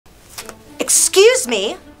Excuse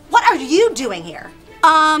me, what are you doing here?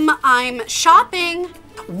 I'm shopping.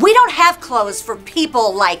 We don't have clothes for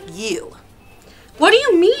people like you. What do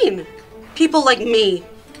you mean? People like me?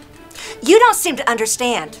 You don't seem to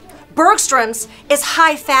understand. Bergstrom's is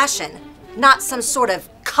high fashion, not some sort of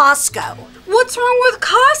Costco. What's wrong with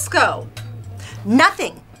Costco?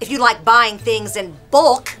 Nothing, if you like buying things in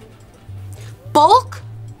bulk. Bulk?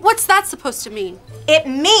 What's that supposed to mean? It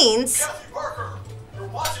means... Kathy Parker, you're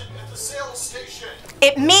wanted at the sales station.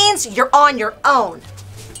 It means you're on your own.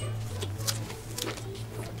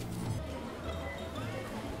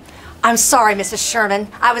 I'm sorry, Mrs. Sherman.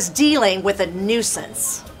 I was dealing with a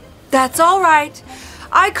nuisance. That's all right.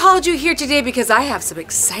 I called you here today because I have some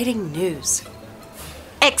exciting news.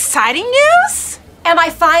 Exciting news? Am I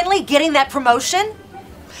finally getting that promotion?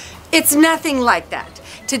 It's nothing like that.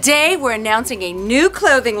 Today, we're announcing a new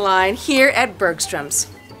clothing line here at Bergstrom's.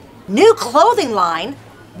 New clothing line?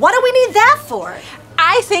 What do we need that for?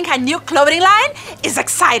 I think a new clothing line is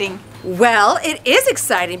exciting. Well, it is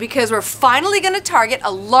exciting because we're finally going to target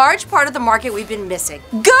a large part of the market we've been missing.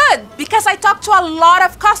 Good, because I talked to a lot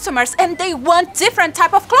of customers and they want different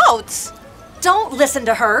type of clothes. Don't listen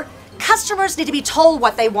to her. Customers need to be told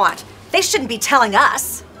what they want. They shouldn't be telling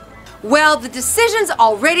us. Well, the decision's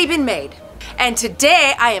already been made. And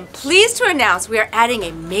today, I am pleased to announce we are adding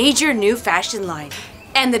a major new fashion line.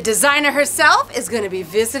 And the designer herself is going to be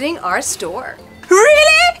visiting our store.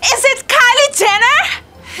 Really? Is it Kylie Jenner?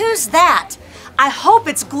 Who's that? I hope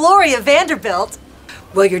it's Gloria Vanderbilt.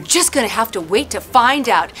 Well, you're just going to have to wait to find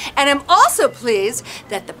out. And I'm also pleased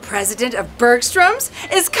that the president of Bergstrom's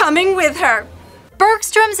is coming with her.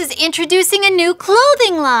 Bergstrom's is introducing a new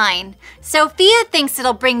clothing line. Sophia thinks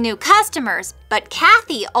it'll bring new customers, but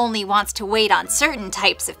Kathy only wants to wait on certain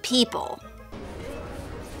types of people.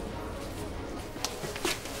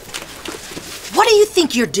 What do you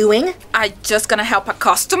think you're doing? I just gonna help a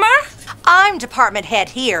customer? I'm department head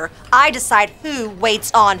here. I decide who waits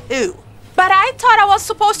on who. But I thought I was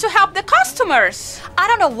supposed to help the customers. I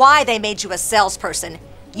don't know why they made you a salesperson.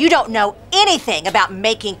 You don't know anything about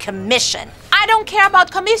making commission. I don't care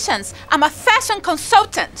about commissions. I'm a fashion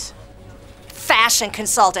consultant. Fashion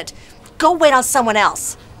consultant. Go wait on someone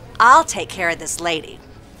else. I'll take care of this lady.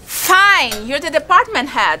 Fine, you're the department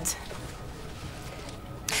head.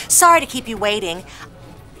 Sorry to keep you waiting.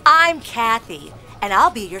 I'm Kathy, and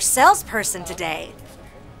I'll be your salesperson today.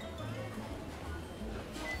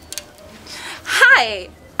 Hi,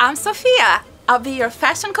 I'm Sophia. I'll be your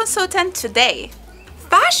fashion consultant today.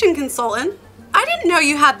 Fashion consultant? I didn't know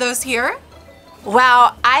you had those here.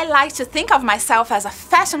 Well, I like to think of myself as a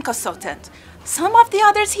fashion consultant. Some of the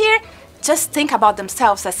others here just think about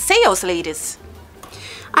themselves as sales ladies.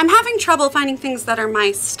 I'm having trouble finding things that are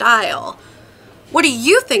my style. What do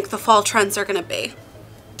you think the fall trends are going to be?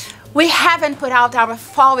 We haven't put out our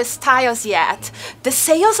fall styles yet. The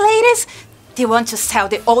sales ladies, they want to sell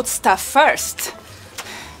the old stuff first.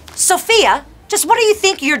 Sophia, just what do you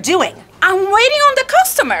think you're doing? I'm waiting on the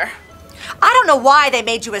customer. I don't know why they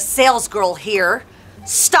made you a sales girl here.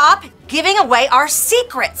 Stop giving away our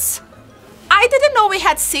secrets. I didn't know we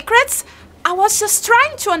had secrets. I was just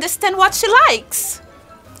trying to understand what she likes.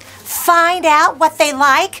 Find out what they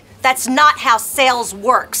like? That's not how sales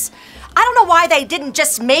works. I don't know why they didn't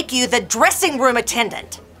just make you the dressing room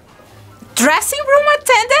attendant. Dressing room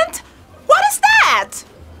attendant? What is that?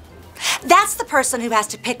 That's the person who has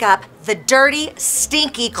to pick up the dirty,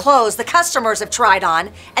 stinky clothes the customers have tried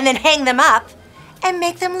on and then hang them up and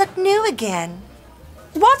make them look new again.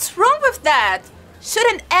 What's wrong with that?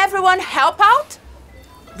 Shouldn't everyone help out?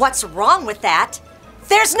 What's wrong with that?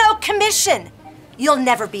 There's no commission. You'll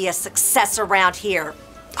never be a success around here.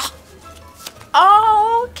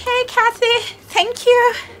 Okay, Kathy. Thank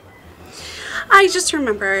you. I just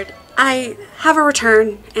remembered. I have a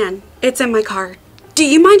return, and it's in my car. Do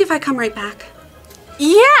you mind if I come right back?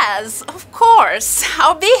 Yes, of course.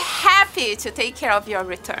 I'll be happy to take care of your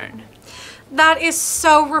return. That is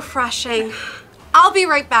so refreshing. I'll be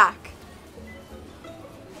right back.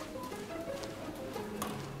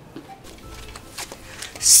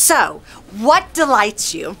 So, what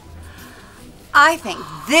delights you? I think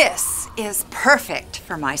this is perfect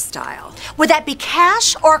for my style. Would that be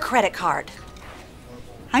cash or a credit card?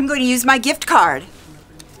 I'm going to use my gift card.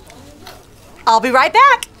 I'll be right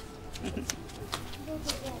back.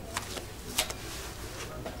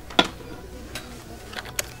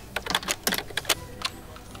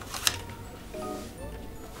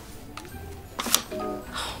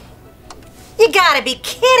 You gotta be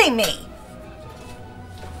kidding me.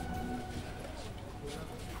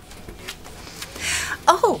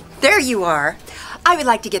 Oh, there you are. I would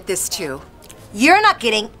like to get this too. You're not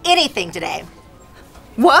getting anything today.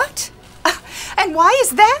 What? And why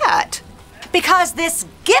is that? Because this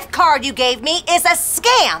gift card you gave me is a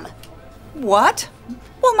scam. What?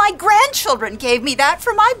 Well, my grandchildren gave me that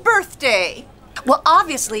for my birthday. Well,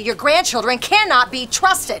 obviously, your grandchildren cannot be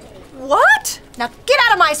trusted. What? Now, get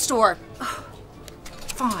out of my store.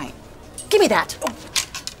 Fine. Give me that.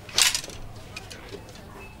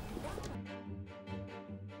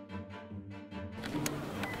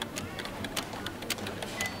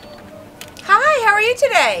 Hi, how are you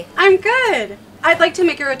today? I'm good. I'd like to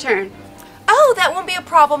make a return. Oh, that won't be a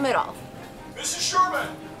problem at all. Mrs. Sherman,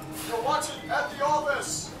 you're wanted at the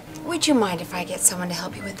office. Would you mind if I get someone to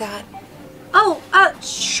help you with that? Oh,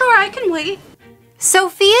 sure, I can wait.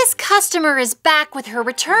 Sophia's customer is back with her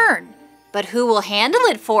return, but who will handle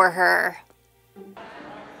it for her?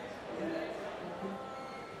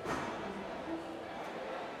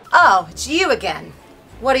 Oh, it's you again.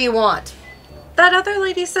 What do you want? That other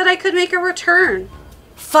lady said I could make a return.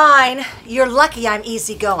 Fine. You're lucky I'm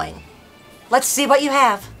easygoing. Let's see what you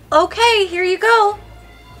have. Okay, here you go.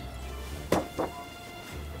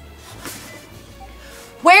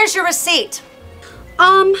 Where's your receipt?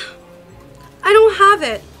 I don't have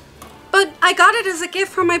it, but I got it as a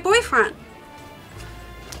gift from my boyfriend.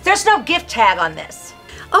 There's no gift tag on this.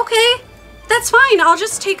 Okay, that's fine. I'll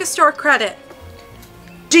just take a store credit.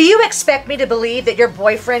 Do you expect me to believe that your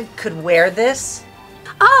boyfriend could wear this?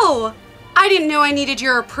 Oh, I didn't know I needed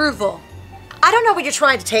your approval. I don't know what you're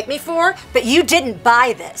trying to take me for, but you didn't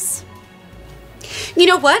buy this. You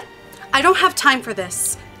know what? I don't have time for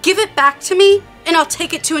this. Give it back to me, and I'll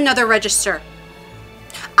take it to another register.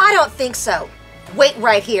 I don't think so. Wait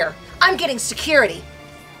right here. I'm getting security.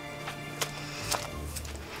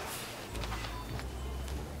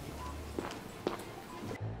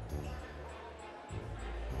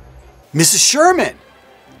 Mrs. Sherman,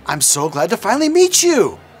 I'm so glad to finally meet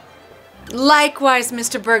you. Likewise,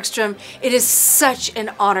 Mr. Bergstrom. It is such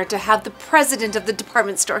an honor to have the president of the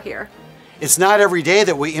department store here. It's not every day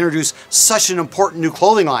that we introduce such an important new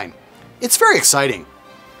clothing line. It's very exciting.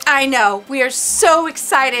 I know. We are so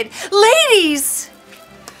excited. Ladies!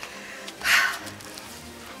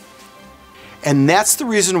 And that's the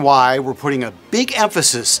reason why we're putting a big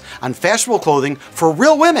emphasis on fashionable clothing for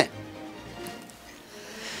real women.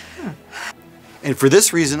 And for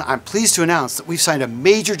this reason, I'm pleased to announce that we've signed a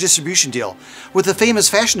major distribution deal with the famous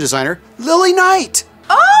fashion designer, Lily Knight.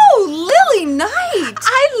 Oh, Lily Knight!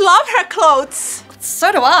 I love her clothes.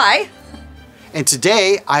 So do I. And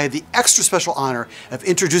today, I have the extra special honor of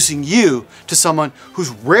introducing you to someone who's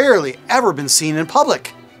rarely ever been seen in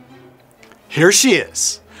public. Here she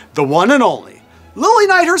is, the one and only, Lily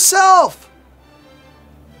Knight herself.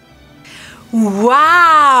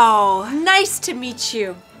 Wow! Nice to meet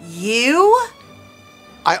you. You?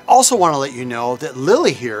 I also want to let you know that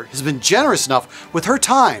Lily here has been generous enough with her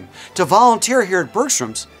time to volunteer here at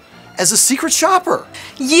Bergstrom's as a secret shopper.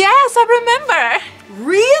 Yes, I remember.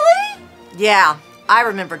 Really? Yeah, I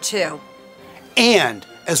remember too. And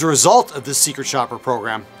as a result of this secret shopper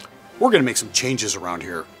program, we're going to make some changes around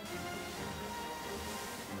here.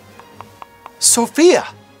 Sophia,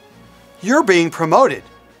 you're being promoted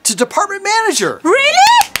to department manager.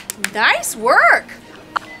 Really? Nice work.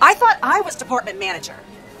 I thought I was department manager.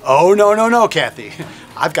 Oh, no, Kathy.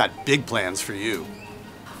 I've got big plans for you.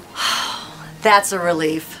 That's a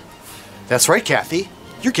relief. That's right, Kathy.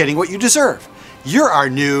 You're getting what you deserve. You're our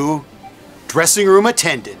new dressing room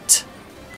attendant.